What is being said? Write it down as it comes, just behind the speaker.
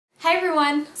Hi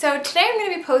everyone! So today I'm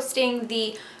going to be posting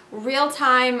the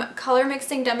real-time color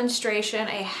mixing demonstration,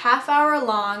 a half-hour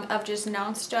long of just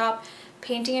non-stop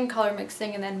painting and color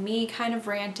mixing and then me kind of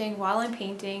ranting while I'm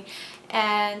painting,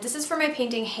 and this is for my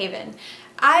painting Haven.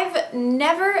 I've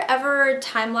never ever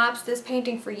time-lapsed this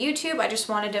painting for YouTube. I just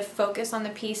wanted to focus on the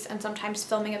piece, and sometimes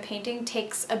filming a painting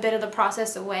takes a bit of the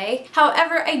process away.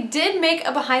 However, I did make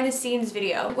a behind-the-scenes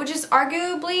video, which is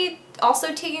arguably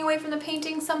also taking away from the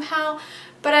painting somehow,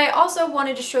 but I also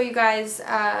wanted to show you guys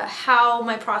how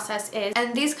my process is.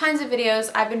 And these kinds of videos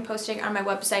I've been posting on my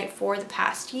website for the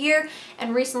past year,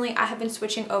 and recently I have been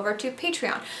switching over to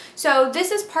Patreon. So this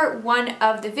is part one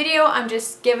of the video. I'm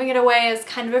just giving it away as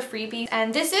kind of a freebie,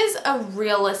 and this is a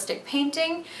realistic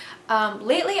painting.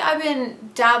 Lately I've been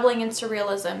dabbling in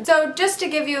surrealism. So just to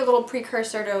give you a little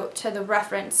precursor to the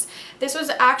reference, this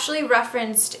was actually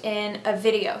referenced in a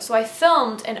video. So I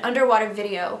filmed an underwater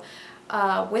video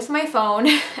with my phone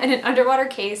and an underwater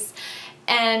case,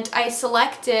 and I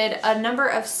selected a number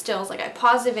of stills. Like, I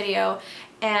paused the video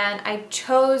and I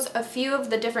chose a few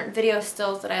of the different video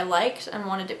stills that I liked and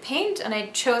wanted to paint, and I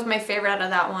chose my favorite out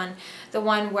of that one, the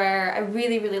one where I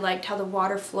really liked how the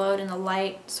water flowed and the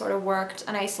light sort of worked,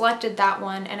 and I selected that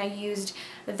one and I used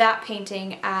that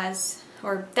painting as,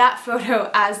 or that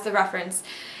photo as the reference.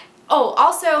 Oh,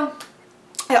 also,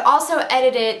 I also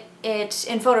edited it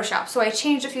in Photoshop, so I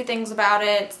changed a few things about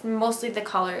it, mostly the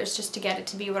colors, just to get it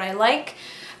to be what I like.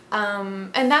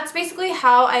 And that's basically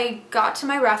how I got to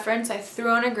my reference. I threw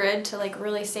on a grid to like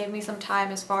really save me some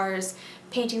time as far as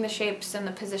painting the shapes and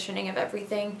the positioning of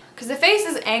everything. Because the face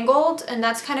is angled, and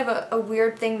that's kind of a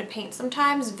weird thing to paint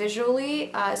sometimes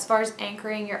visually, as far as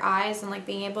anchoring your eyes and like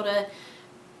being able to,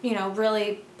 you know,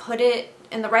 really put it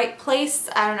in the right place.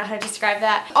 I don't know how to describe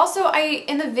that. Also,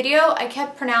 in the video, I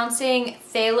kept pronouncing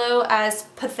phthalo as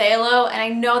phthalo, and I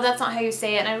know that's not how you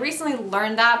say it, and I recently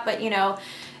learned that, but you know,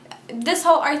 this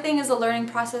whole art thing is a learning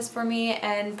process for me,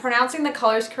 and pronouncing the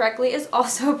colors correctly is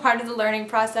also part of the learning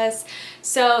process.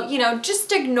 So, you know,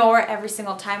 just ignore every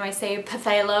single time I say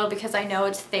phthalo, because I know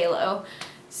it's phthalo.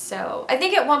 So, I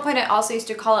think at one point I also used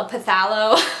to call it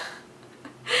phthalo.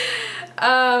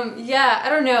 Yeah, I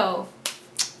don't know.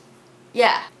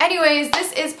 Yeah. Anyways,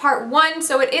 this is part one,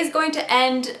 so it is going to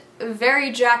end very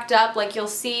jacked up. Like, you'll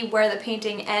see where the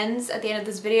painting ends at the end of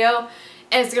this video,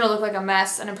 and it's gonna look like a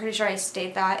mess, and I'm pretty sure I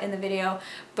state that in the video.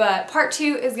 But part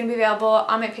two is gonna be available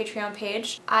on my Patreon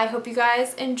page. I hope you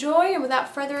guys enjoy, and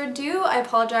without further ado, I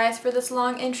apologize for this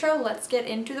long intro. Let's get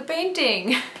into the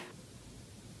painting.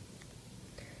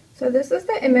 So this is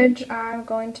the image I'm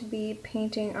going to be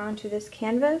painting onto this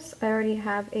canvas. I already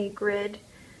have a grid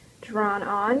drawn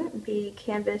on. The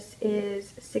canvas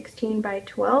is 16 by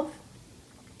 12,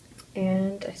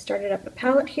 and I started up a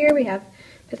palette here. We have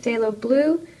phthalo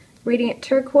blue, radiant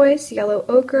turquoise, yellow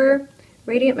ochre,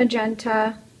 radiant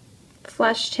magenta,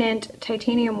 flesh tint,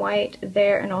 titanium white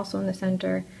there and also in the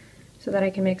center, so that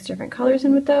I can mix different colors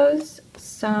in with those.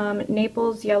 Some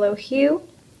Naples yellow hue,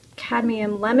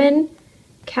 cadmium lemon,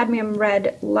 cadmium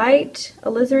red light,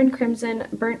 alizarin crimson,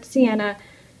 burnt sienna,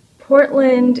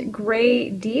 Portland gray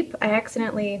deep. I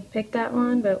accidentally picked that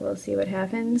one, but we'll see what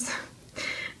happens.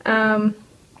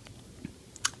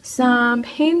 Some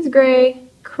Payne's gray,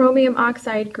 chromium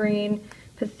oxide green,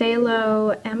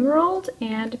 phthalo emerald,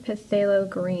 and phthalo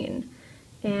green.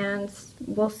 And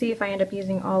we'll see if I end up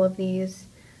using all of these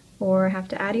or have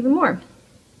to add even more.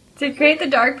 To create the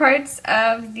dark parts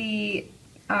of the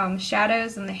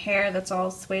shadows and the hair that's all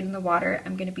swayed in the water,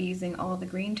 I'm going to be using all the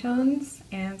green tones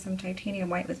and some titanium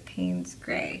white with Payne's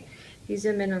gray. If you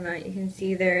zoom in on that, you can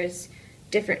see there's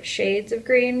different shades of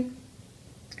green.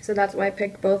 So that's why I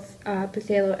picked both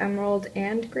phthalo emerald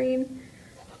and green,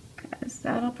 because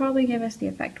that'll probably give us the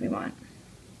effect we want.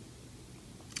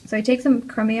 So I take some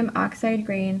chromium oxide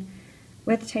green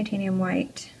with titanium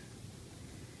white,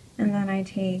 and then I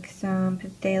take some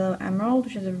phthalo emerald,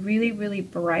 which is a really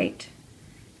bright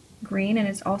green, and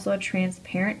it's also a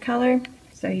transparent color,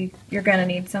 so you're gonna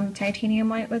need some titanium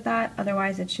white with that,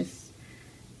 otherwise it's just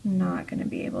not gonna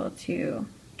be able to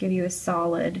give you a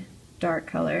solid dark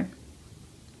color.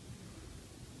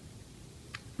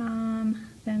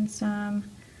 Then some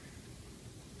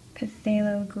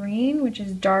phthalo green, which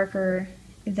is darker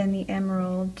than the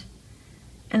emerald,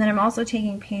 and then I'm also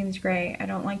taking Payne's gray. I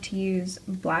don't like to use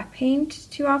black paint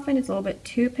too often, it's a little bit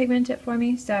too pigmented for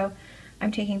me, so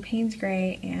I'm taking Payne's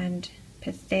gray and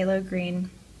phthalo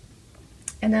green.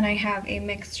 And then I have a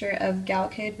mixture of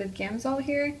Galkyd with Gamsol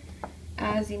here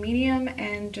as the medium,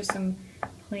 and just some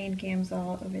plain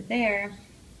Gamsol over there.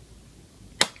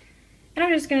 And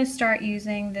I'm just going to start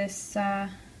using this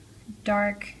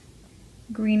dark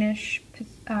greenish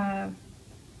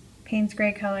Payne's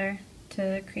gray color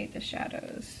to create the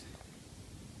shadows.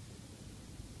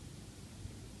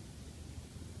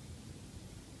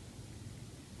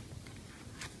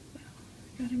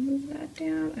 Gotta move that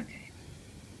down. Okay.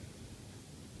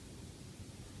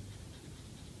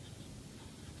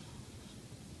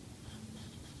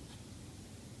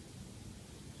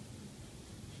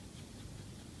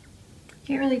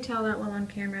 Can't really tell that well on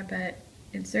camera, but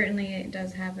it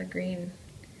does have a green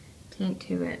tint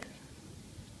to it.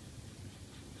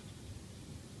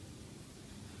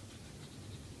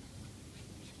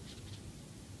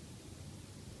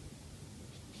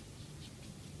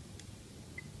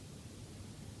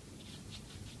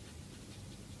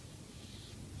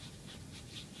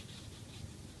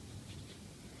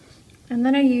 And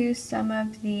then I use some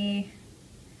of the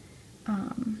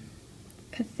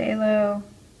Phthalo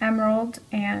Emerald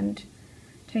and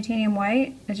Titanium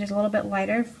White. It's just a little bit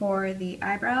lighter for the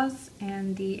eyebrows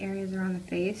and the areas around the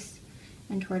face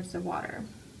and towards the water.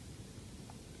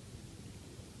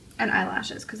 And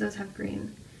eyelashes, because those have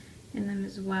green in them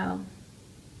as well.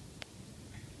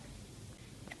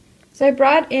 So I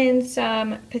brought in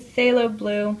some Phthalo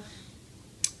Blue,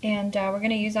 and we're going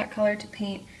to use that color to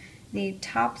paint the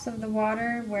tops of the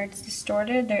water where it's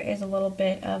distorted. There is a little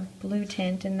bit of blue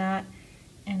tint in that,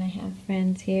 and I have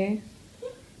friends here.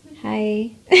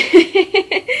 Hi.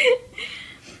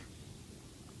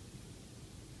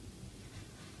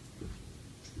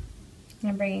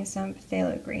 I'm bringing some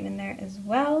phthalo green in there as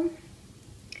well,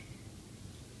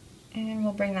 and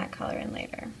we'll bring that color in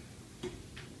later.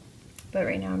 But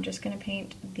right now I'm just going to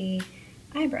paint the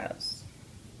eyebrows.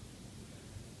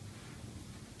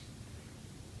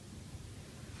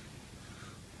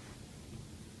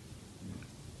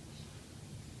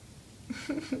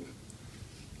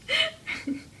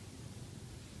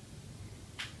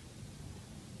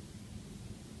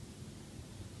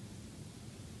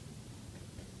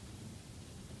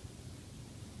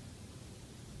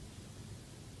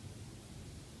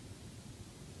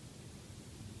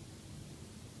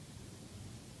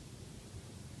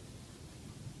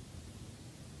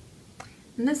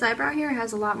 And this eyebrow here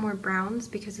has a lot more browns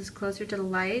because it's closer to the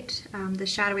light. The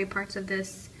shadowy parts of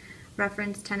this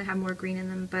reference tend to have more green in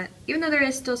them, but even though there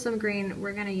is still some green,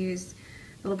 we're going to use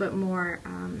a little bit more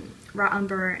raw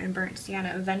umber and burnt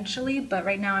sienna eventually, but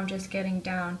right now I'm just getting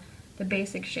down the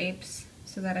basic shapes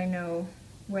so that I know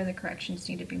where the corrections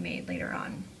need to be made later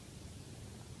on.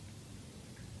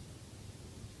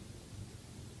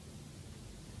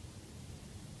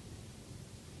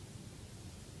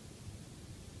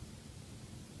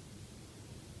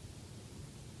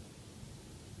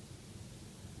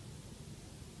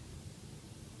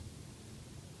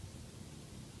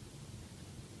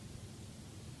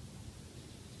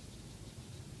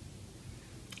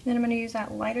 Then I'm going to use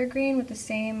that lighter green with the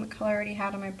same color I already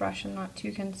had on my brush. I'm not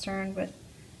too concerned with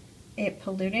it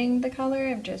polluting the color.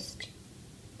 I'm just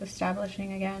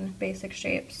establishing, again, basic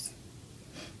shapes.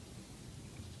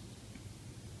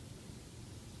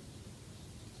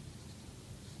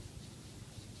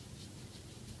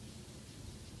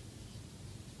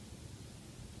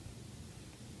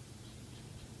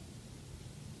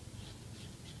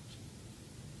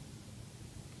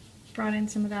 Brought in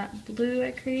some of that blue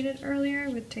I created earlier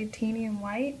with titanium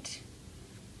white.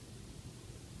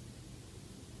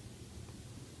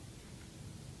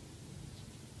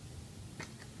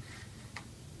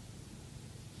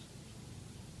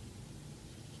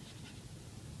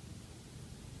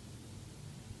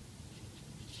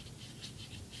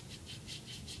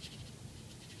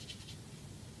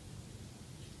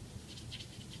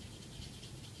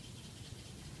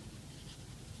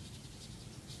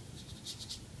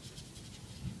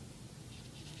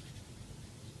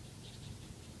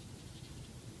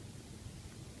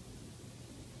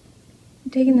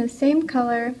 Taking the same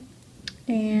color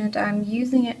and I'm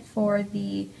using it for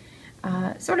the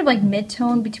sort of like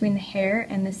mid-tone between the hair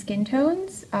and the skin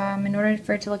tones. In order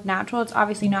for it to look natural, it's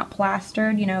obviously not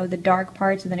plastered, you know, the dark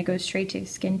parts, and then it goes straight to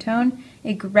skin tone.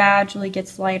 It gradually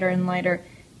gets lighter and lighter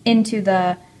into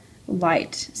the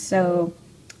light. So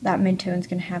that mid-tone is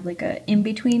going to have like a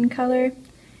in-between color,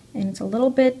 and it's a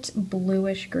little bit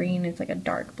bluish green. It's like a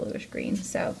dark bluish green.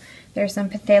 So there's some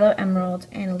Phthalo Emerald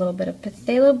and a little bit of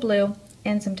Phthalo Blue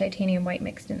and some titanium white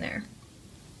mixed in there.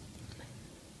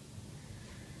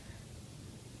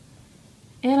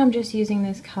 And I'm just using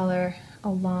this color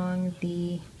along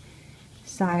the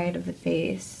side of the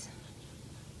face,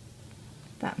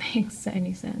 if that makes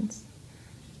any sense.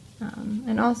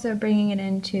 And also bringing it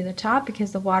into the top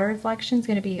because the water reflection is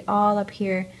going to be all up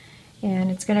here,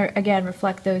 and it's going to again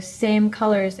reflect those same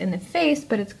colors in the face,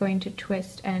 but it's going to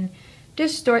twist and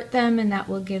distort them, and that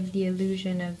will give the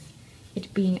illusion of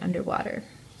it being underwater.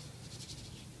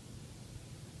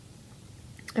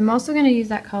 I'm also going to use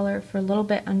that color for a little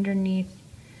bit underneath,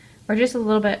 or just a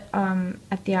little bit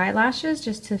at the eyelashes,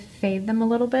 just to fade them a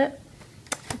little bit.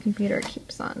 The computer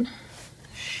keeps on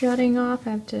shutting off.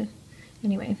 I have to,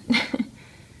 anyway.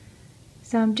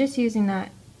 So I'm just using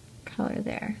that color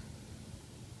there.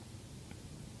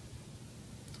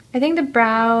 I think the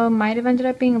brow might have ended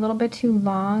up being a little bit too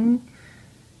long,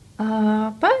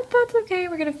 but that's okay.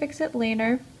 We're going to fix it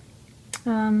later.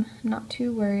 I'm not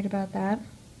too worried about that.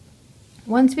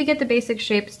 Once we get the basic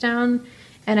shapes down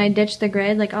and I ditch the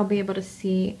grid, like, I'll be able to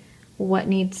see what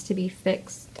needs to be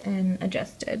fixed and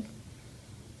adjusted.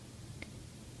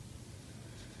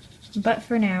 But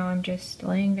for now, I'm just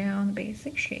laying down the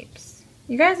basic shapes.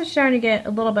 You guys are starting to get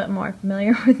a little bit more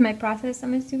familiar with my process,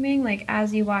 I'm assuming. Like,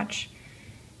 as you watch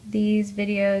these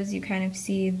videos, you kind of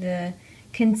see the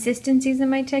consistencies in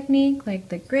my technique, like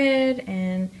the grid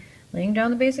and laying down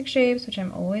the basic shapes, which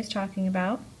I'm always talking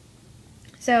about.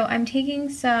 So I'm taking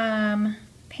some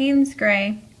Payne's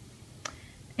Gray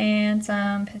and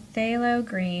some Phthalo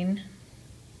Green.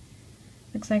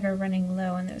 Looks like we're running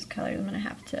low on those colors. I'm going to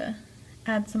have to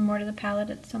add some more to the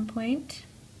palette at some point.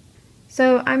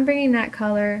 So I'm bringing that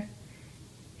color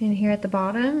in here at the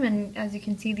bottom, and as you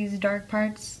can see, these dark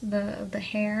parts of the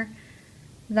hair,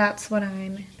 that's what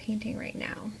I'm painting right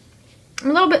now. I'm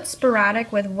a little bit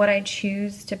sporadic with what I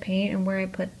choose to paint and where I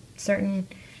put certain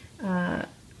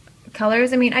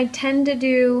colors. I mean, I tend to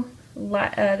do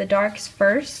the darks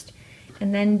first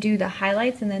and then do the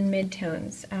highlights and then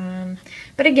midtones.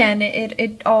 But again,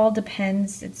 it all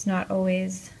depends. It's not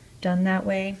always done that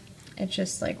way. It's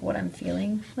just like what I'm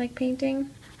feeling like painting.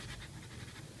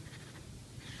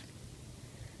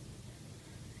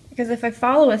 Because if I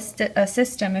follow a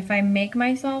system, if I make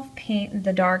myself paint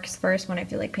the darks first when I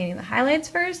feel like painting the highlights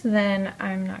first, then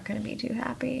I'm not going to be too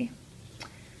happy.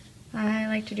 I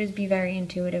like to just be very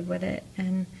intuitive with it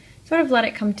and sort of let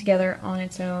it come together on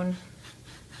its own.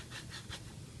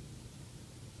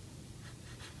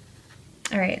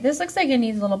 Alright, this looks like it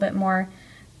needs a little bit more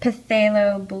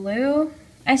phthalo blue.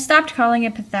 I stopped calling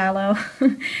it phthalo.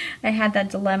 I had that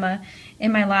dilemma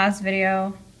in my last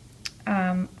video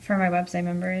for my website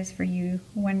members, for you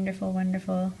wonderful,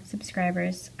 wonderful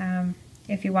subscribers.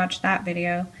 If you watched that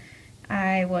video,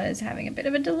 I was having a bit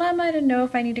of a dilemma. I didn't know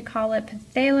if I need to call it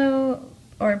phthalo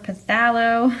or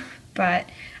phthalo, but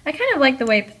I kind of like the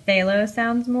way phthalo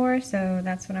sounds more, so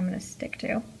that's what I'm going to stick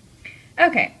to.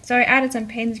 Okay, so I added some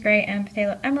Payne's Gray and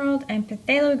Phthalo Emerald and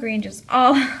Phthalo Green, just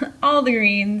all the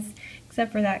greens,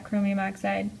 except for that chromium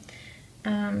oxide.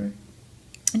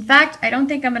 In fact, I don't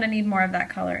think I'm going to need more of that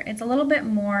color. It's a little bit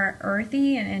more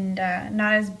earthy and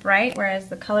not as bright, whereas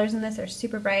the colors in this are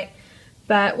super bright.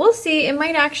 But we'll see. It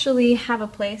might actually have a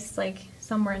place, like,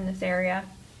 somewhere in this area.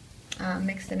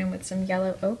 Mixed it in with some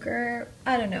yellow ochre.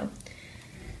 I don't know.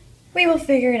 We will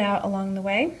figure it out along the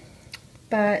way.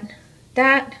 But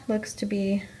that looks to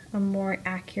be a more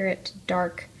accurate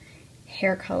dark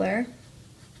hair color.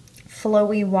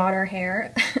 Flowy water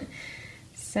hair.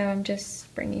 So I'm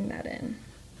just bringing that in.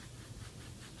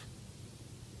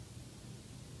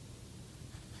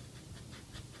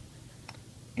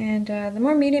 And the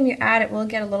more medium you add, it will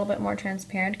get a little bit more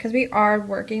transparent, because we are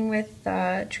working with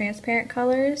transparent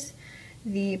colors.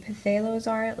 The Phthalos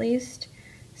are, at least.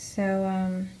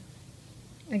 So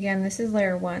again, this is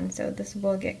layer 1, so this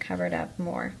will get covered up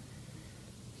more.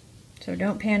 So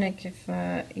don't panic if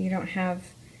you don't have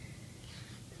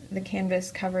the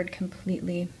canvas covered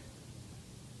completely.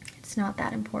 It's not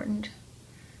that important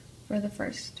for the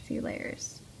first few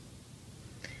layers.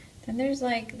 Then there's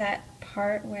like that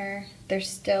part where there's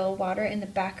still water in the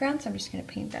background, so I'm just going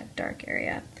to paint that dark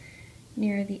area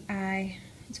near the eye.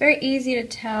 It's very easy to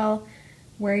tell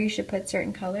where you should put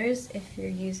certain colors if you're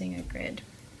using a grid.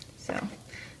 So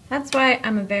that's why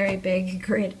I'm a very big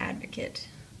grid advocate.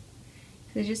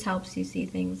 It just helps you see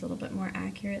things a little bit more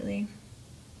accurately.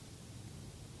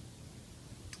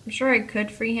 I'm sure I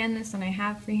could freehand this, and I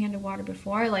have freehanded water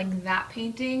before. Like that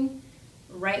painting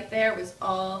right there was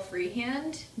all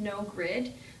freehand, no grid.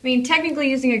 I mean, technically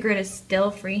using a grid is still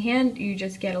freehand, you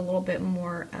just get a little bit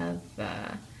more of,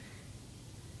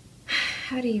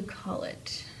 how do you call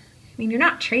it? I mean, you're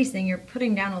not tracing, you're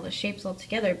putting down all the shapes all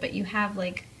together, but you have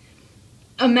like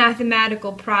a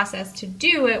mathematical process to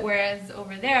do it, whereas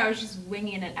over there I was just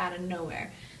winging it out of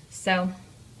nowhere. So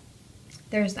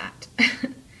there's that.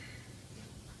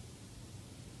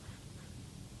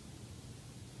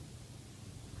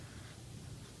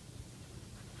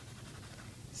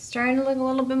 Starting to look a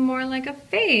little bit more like a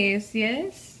face,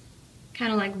 yes?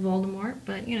 Kind of like Voldemort,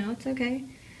 but you know, it's okay.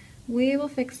 We will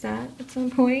fix that at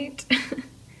some point.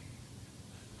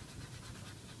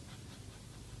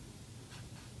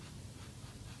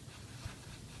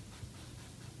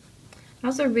 I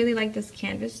also really like this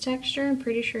canvas texture. I'm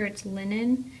pretty sure it's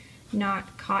linen,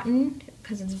 not cotton,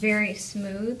 because it's very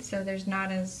smooth, so there's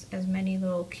not as many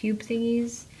little cube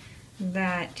thingies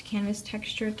that canvas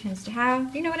texture tends to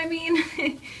have. You know what I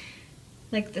mean?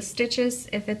 Like the stitches,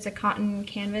 if it's a cotton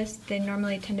canvas, they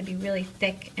normally tend to be really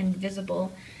thick and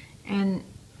visible, and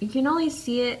you can only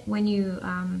see it when you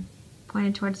point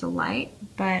it towards the light,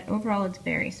 but overall it's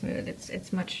very smooth.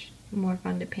 It's much more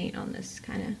fun to paint on this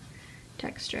kind of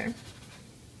texture.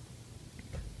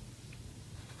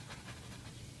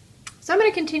 So I'm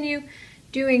going to continue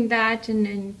doing that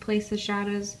and place the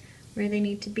shadows where they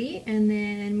need to be, and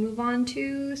then move on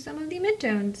to some of the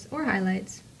midtones or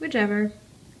highlights, whichever.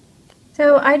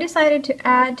 So I decided to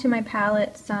add to my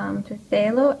palette some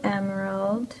Phthalo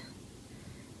Emerald,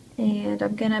 and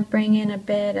I'm going to bring in a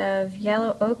bit of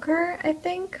Yellow Ochre, I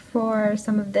think, for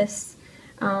some of this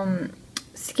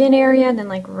skin area, and then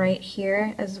like right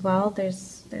here as well,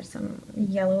 there's some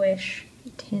yellowish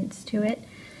tints to it.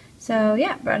 So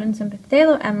yeah, brought in some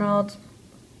Phthalo Emerald,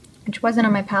 which wasn't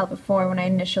on my palette before when I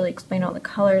initially explained all the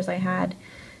colors I had,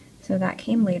 so that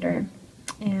came later.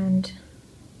 And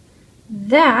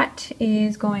that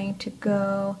is going to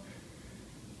go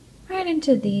right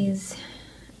into these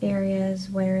areas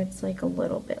where it's like a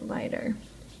little bit lighter.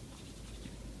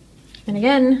 And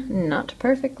again, not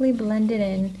perfectly blended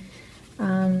in.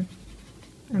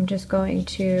 I'm just going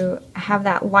to have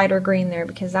that lighter green there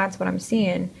because that's what I'm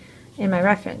seeing in my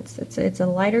reference. It's a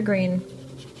lighter green.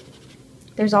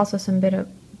 There's also some bit of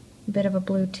a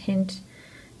blue tint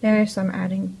there, so I'm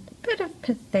adding a bit of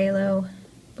Phthalo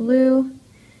blue,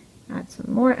 add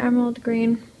some more emerald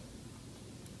green,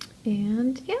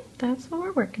 and yep, that's what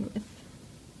we're working with.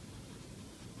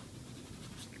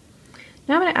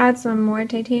 Now I'm going to add some more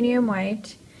titanium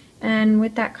white, and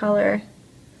with that color,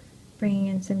 bringing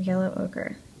in some yellow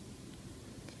ochre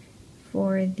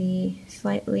for the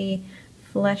slightly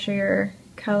fleshier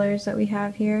colors that we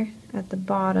have here at the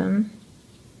bottom.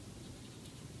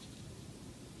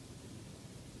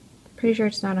 Pretty sure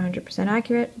it's not 100%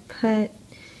 accurate, but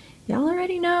y'all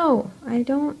already know I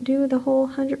don't do the whole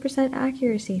 100%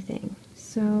 accuracy thing,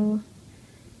 so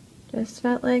just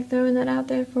felt like throwing that out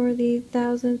there for the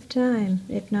 1000th time,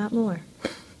 if not more.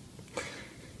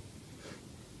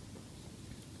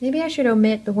 Maybe I should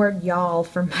omit the word y'all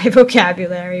from my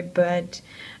vocabulary, but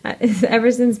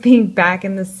ever since being back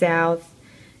in the South,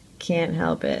 can't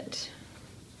help it.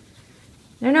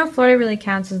 I don't know if Florida really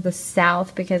counts as the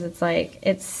South because it's like,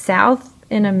 it's South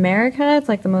in America. It's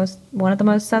like one of the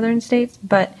most southern states,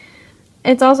 but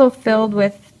it's also filled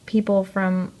with people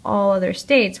from all other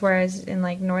states, whereas in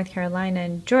like North Carolina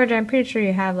and Georgia, I'm pretty sure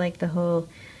you have like the whole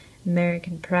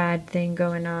American pride thing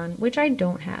going on, which I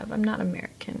don't have. I'm not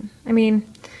American. I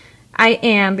mean, I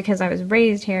am because I was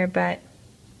raised here, but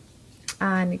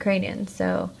I'm Ukrainian,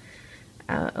 so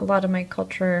a lot of my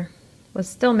culture was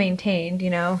still maintained, you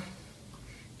know.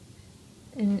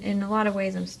 In a lot of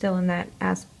ways, I'm still in that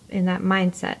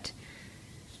mindset.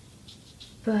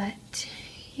 But,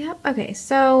 yep, okay,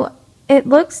 so it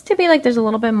looks to be like there's a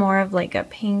little bit more of like a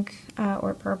pink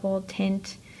or purple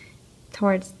tint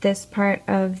towards this part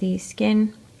of the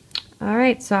skin.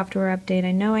 Alright, software update,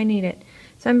 I know I need it.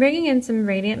 So I'm bringing in some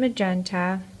Radiant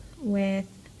Magenta with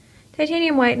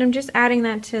titanium white, and I'm just adding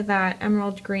that to that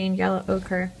emerald green, yellow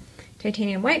ochre,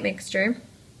 titanium white mixture.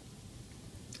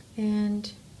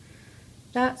 And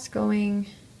that's going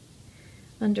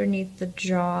underneath the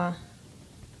jaw,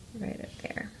 right up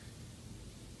there.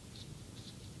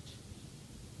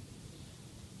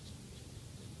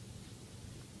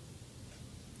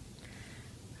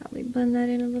 Probably blend that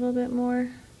in a little bit more.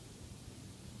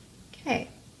 Okay.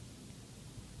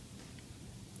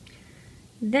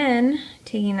 Then,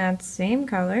 taking that same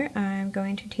color, I'm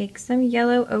going to take some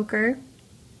yellow ochre,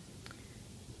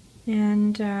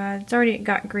 and it's already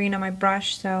got green on my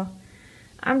brush, so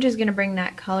I'm just going to bring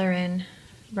that color in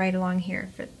right along here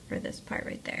for this part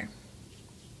right there.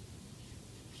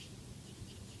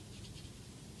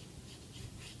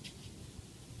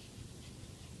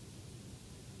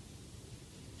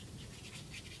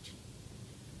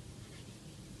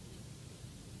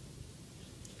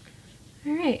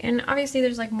 Alright, and obviously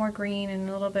there's like more green and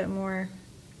a little bit more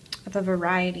of a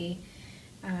variety.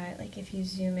 Like if you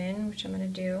zoom in, which I'm going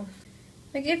to do.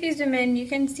 Like if you zoom in, you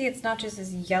can see it's not just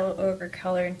this yellow ochre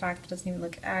color. In fact, it doesn't even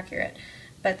look accurate.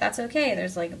 But that's okay.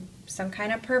 There's like some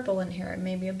kind of purple in here,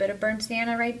 maybe a bit of burnt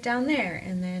sienna right down there,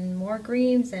 and then more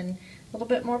greens and a little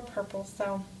bit more purple.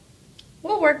 So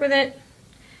we'll work with it.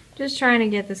 Just trying to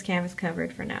get this canvas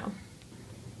covered for now.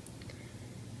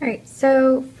 Alright,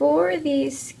 so for the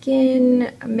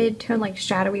skin mid-tone, like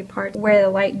shadowy part where the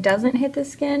light doesn't hit the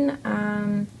skin,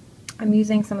 I'm I'm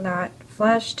using some of that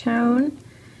flesh tone,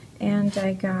 and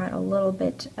I got a little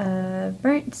bit of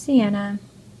burnt sienna.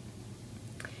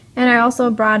 And I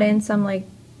also brought in some like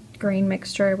green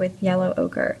mixture with yellow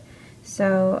ochre.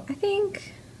 So I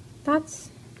think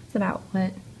that's about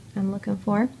what I'm looking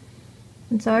for.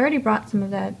 And so I already brought some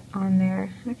of that on there.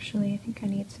 Actually, I think I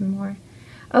need some more.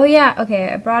 Oh yeah, okay,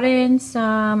 I brought in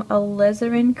some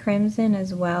alizarin crimson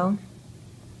as well.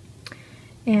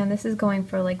 And this is going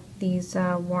for like these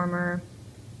warmer,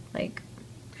 like...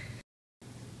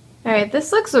 Alright,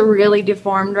 this looks really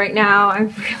deformed right now.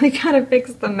 I've really got to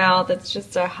fix the mouth. It's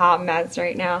just a hot mess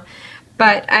right now.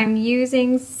 But I'm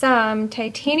using some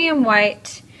titanium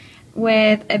white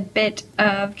with a bit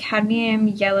of cadmium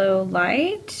yellow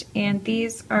light. And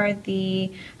these are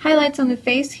the highlights on the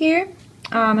face here.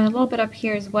 And a little bit up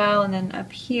here as well. And then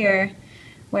up here,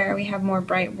 where we have more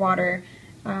bright water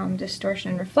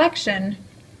distortion and reflection,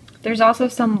 there's also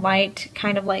some light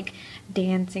kind of like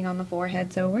dancing on the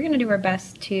forehead, so we're going to do our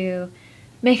best to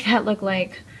make that look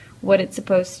like what it's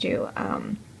supposed to.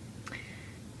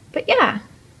 But yeah,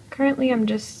 currently I'm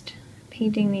just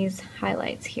painting these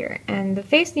highlights here, and the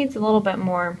face needs a little bit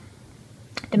more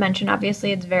dimension.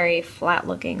 Obviously it's very flat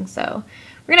looking, so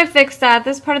we're going to fix that.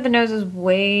 This part of the nose is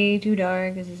way too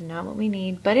dark. This is not what we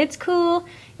need, but it's cool.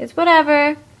 It's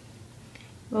whatever.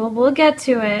 Well, we'll get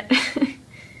to it.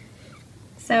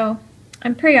 So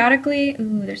I'm periodically,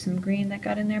 ooh, there's some green that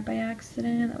got in there by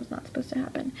accident. That was not supposed to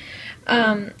happen.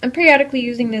 I'm periodically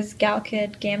using this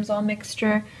Galkid Gamsol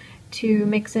mixture to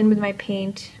mix in with my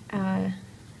paint, and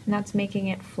that's making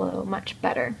it flow much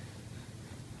better.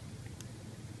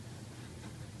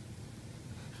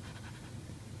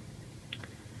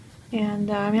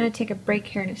 And I'm going to take a break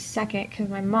here in a second because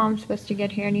my mom's supposed to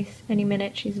get here any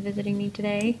minute. She's visiting me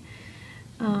today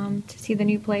to see the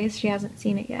new place. She hasn't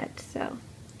seen it yet, so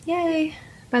yay!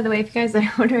 By the way, if you guys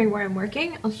are wondering where I'm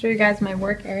working, I'll show you guys my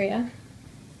work area.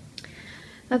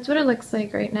 That's what it looks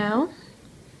like right now.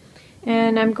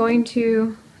 And I'm going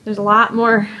to, there's a lot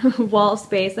more wall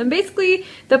space. And basically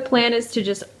the plan is to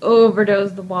just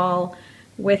overdose the wall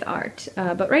with art.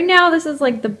 But right now this is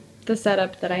like the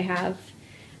setup that I have.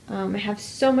 I have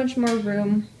so much more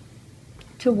room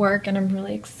to work and I'm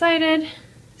really excited.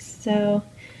 So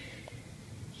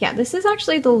yeah, this is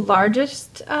actually the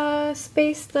largest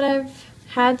space that I've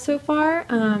had so far.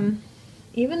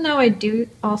 Even though I do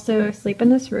also sleep in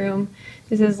this room,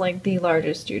 this is like the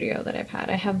largest studio that I've had.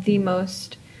 I have the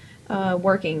most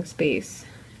working space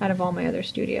out of all my other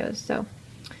studios. So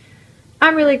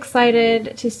I'm really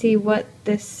excited to see what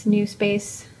this new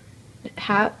space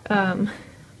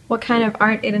what kind of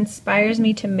art it inspires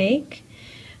me to make.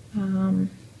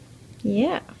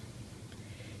 Yeah.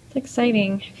 It's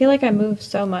exciting. I feel like I move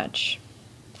so much.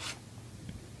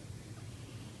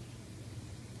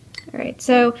 Alright,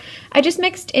 so I just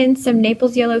mixed in some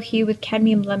Naples yellow hue with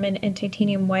cadmium lemon and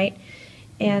titanium white.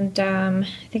 And I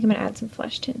think I'm going to add some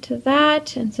flesh tint to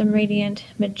that and some radiant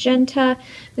magenta.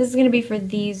 This is going to be for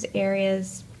these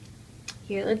areas.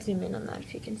 Here, let's zoom in on that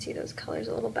if you can see those colors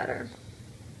a little better.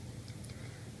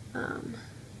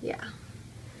 Yeah.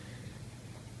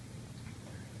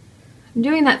 I'm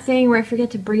doing that thing where I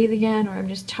forget to breathe again, or I'm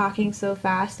just talking so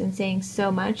fast and saying so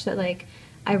much that like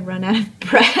I run out of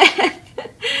breath.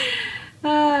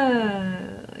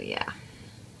 Yeah.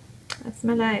 That's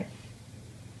my life.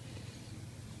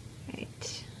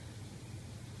 Right.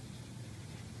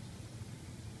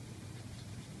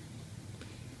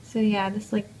 So yeah,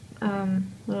 this like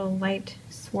little light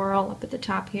swirl up at the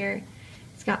top here.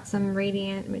 It's got some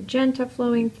radiant magenta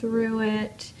flowing through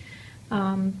it.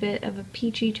 Bit of a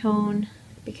peachy tone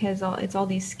because it's all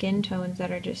these skin tones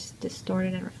that are just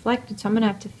distorted and reflected, so I'm gonna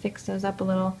have to fix those up a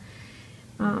little.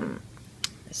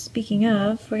 Speaking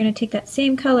of, we're gonna take that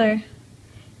same color,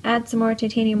 add some more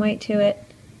titanium white to it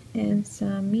and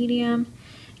some medium.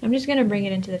 I'm just gonna bring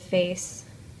it into the face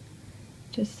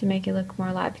just to make it look more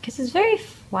alive because it's very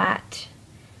flat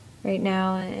right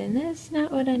now and that's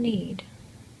not what I need.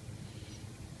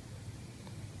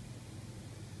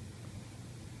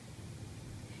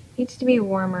 Needs to be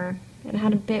warmer. It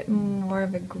had a bit more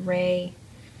of a gray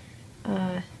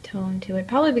tone to it,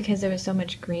 probably because there was so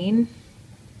much green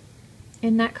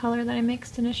in that color that I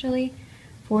mixed initially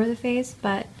for the face,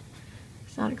 but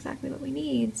it's not exactly what we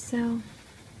need, so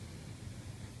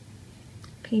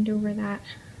paint over that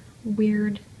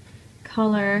weird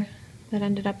color that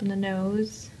ended up in the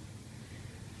nose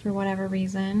for whatever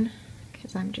reason,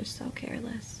 because I'm just so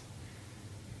careless.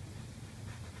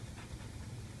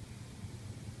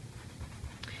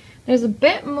 There's a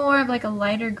bit more of like a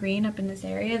lighter green up in this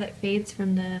area that fades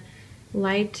from the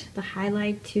light, the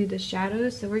highlight to the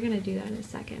shadows, so we're going to do that in a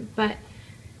second. But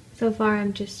So far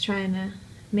I'm just trying to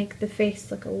make the face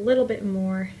look a little bit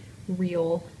more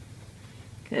real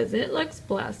because it looks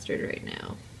plastered right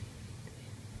now.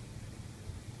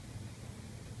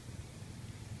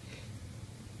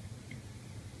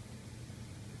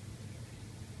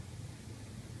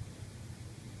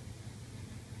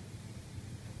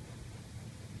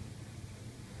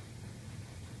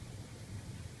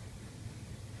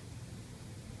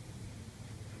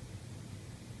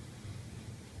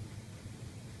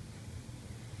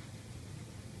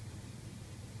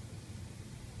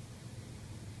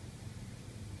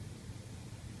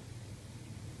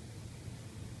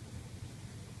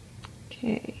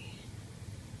 Okay.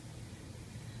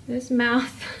 This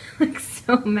mouth looks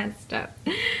so messed up.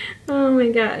 Oh my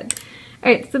god.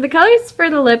 Alright, so the colors for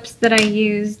the lips that I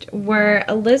used were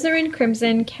alizarin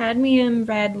crimson, cadmium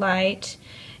red light,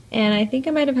 and I think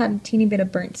I might have had a teeny bit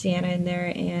of burnt sienna in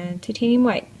there, and titanium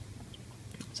white.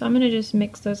 So I'm going to just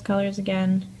mix those colors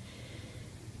again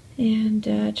and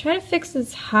try to fix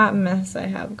this hot mess I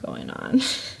have going on.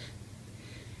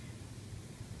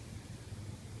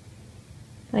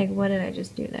 Like, what did I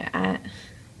just do there?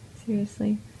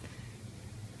 Seriously?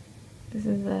 This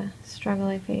is the struggle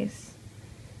I face.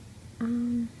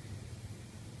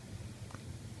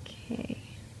 Okay.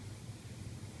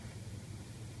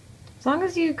 As long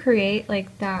as you create,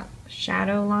 like, that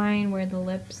shadow line where the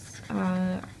lips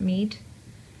meet,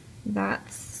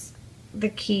 that's the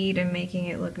key to making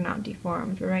it look not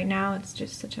deformed. But right now, it's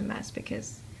just such a mess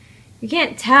because you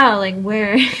can't tell, like,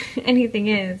 where anything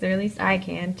is, or at least I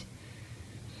can't.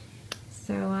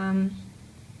 So,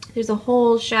 there's a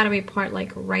whole shadowy part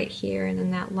like right here, and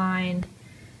then that line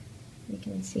you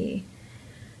can see.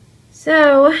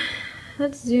 So,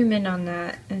 let's zoom in on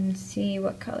that and see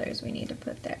what colors we need to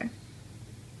put there.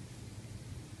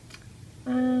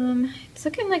 It's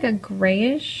looking like a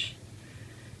grayish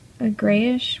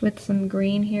with some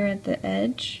green here at the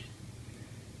edge.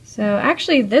 So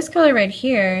actually this color right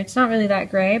here, it's not really that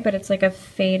gray, but it's like a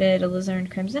faded alizarin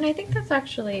crimson. I think that's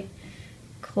actually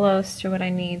close to what I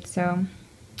need, so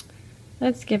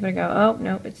let's give it a go. Oh,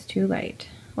 nope, it's too light.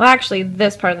 Well, actually,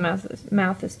 this part of the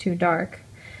mouth is too dark.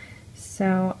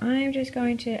 So I'm just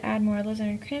going to add more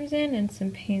alizarin crimson and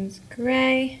some Payne's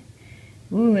gray.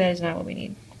 Ooh, that is not what we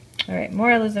need. All right, more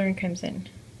alizarin crimson.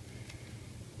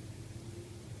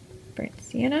 Burnt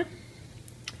sienna.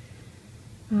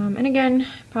 And again,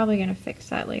 probably going to fix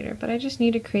that later, but I just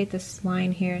need to create this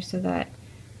line here so that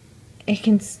it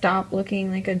can stop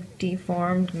looking like a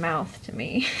deformed mouth to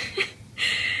me.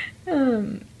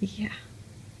 Yeah.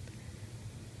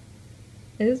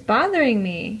 It is bothering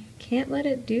me. Can't let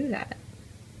it do that.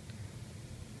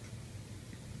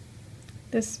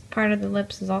 This part of the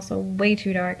lips is also way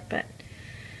too dark, but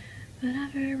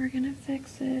whatever, we're gonna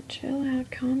fix it. Chill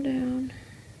out, calm down.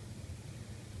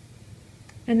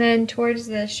 And then towards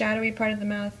the shadowy part of the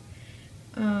mouth,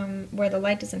 where the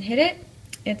light doesn't hit it,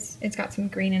 it's got some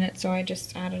green in it, so I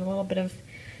just added a little bit of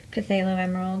Phthalo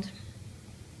Emerald.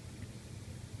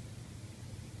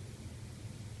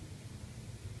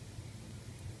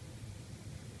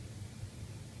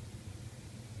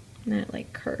 And that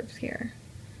like curves here.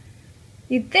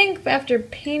 You'd think after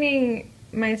painting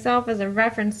myself as a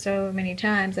reference so many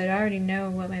times, I'd already know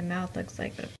what my mouth looks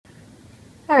like.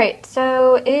 Alright,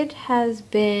 so it has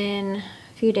been a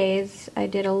few days. I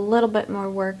did a little bit more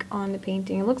work on the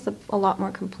painting. It looks a lot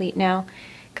more complete now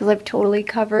because I've totally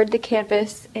covered the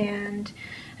canvas, and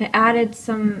I added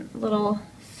some little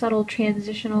subtle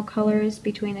transitional colors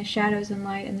between the shadows and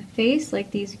light in the face,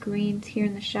 like these greens here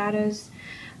in the shadows,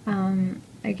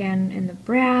 again in the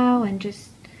brow, and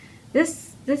just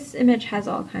this image has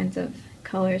all kinds of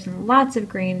colors and lots of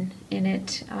green in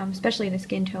it, especially in the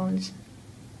skin tones.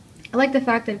 I like the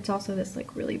fact that it's also this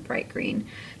like really bright green.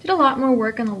 Did a lot more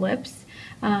work on the lips.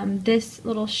 This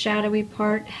little shadowy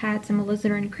part had some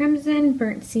alizarin crimson,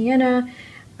 burnt sienna,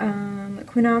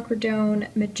 quinacridone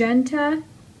magenta,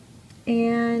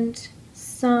 and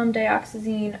some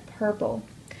dioxazine purple.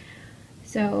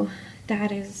 So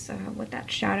that is what that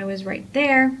shadow is right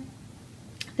there.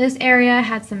 This area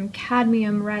had some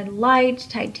cadmium red light,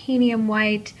 titanium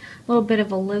white, a little bit of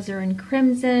alizarin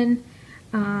crimson.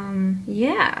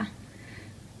 Yeah.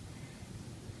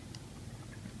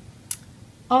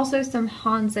 Also some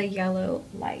Hansa yellow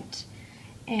light.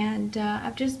 And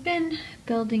I've just been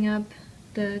building up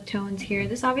the tones here.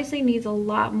 This obviously needs a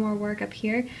lot more work up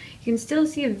here. You can still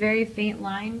see a very faint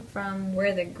line from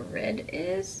where the grid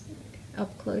is.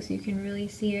 Up close you can really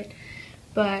see it.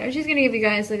 But I'm just going to give you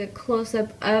guys like a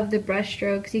close-up of the brush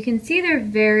strokes. You can see they're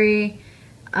very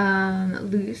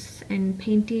loose and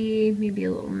painty, maybe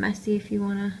a little messy if you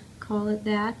want to call it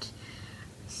that.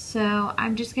 So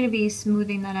I'm just going to be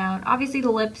smoothing that out. Obviously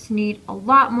the lips need a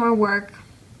lot more work.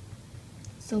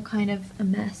 Still kind of a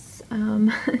mess.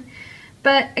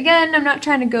 But again, I'm not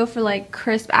trying to go for like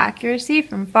crisp accuracy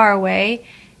from far away.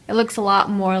 It looks a lot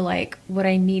more like what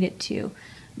I need it to,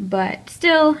 but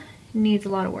still needs a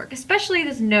lot of work, especially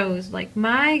this nose. Like,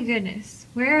 my goodness,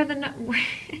 where are the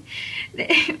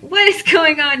what is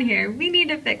going on here? We need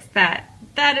to fix that.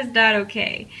 That is not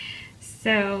okay.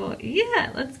 So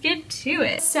yeah, let's get to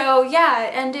it. So yeah,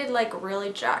 it ended like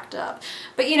really jacked up,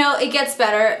 but you know, it gets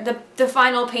better. The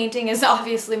final painting is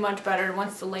obviously much better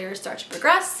once the layers start to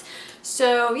progress.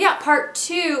 So yeah, part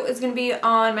 2 is going to be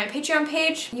on my Patreon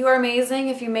page. You are amazing.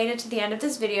 If you made it to the end of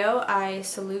this video, I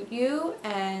salute you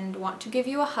and want to give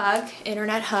you a hug,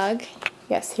 internet hug.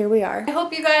 Yes, here we are. I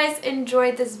hope you guys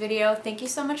enjoyed this video. Thank you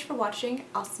so much for watching.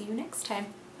 I'll see you next time.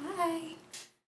 Bye.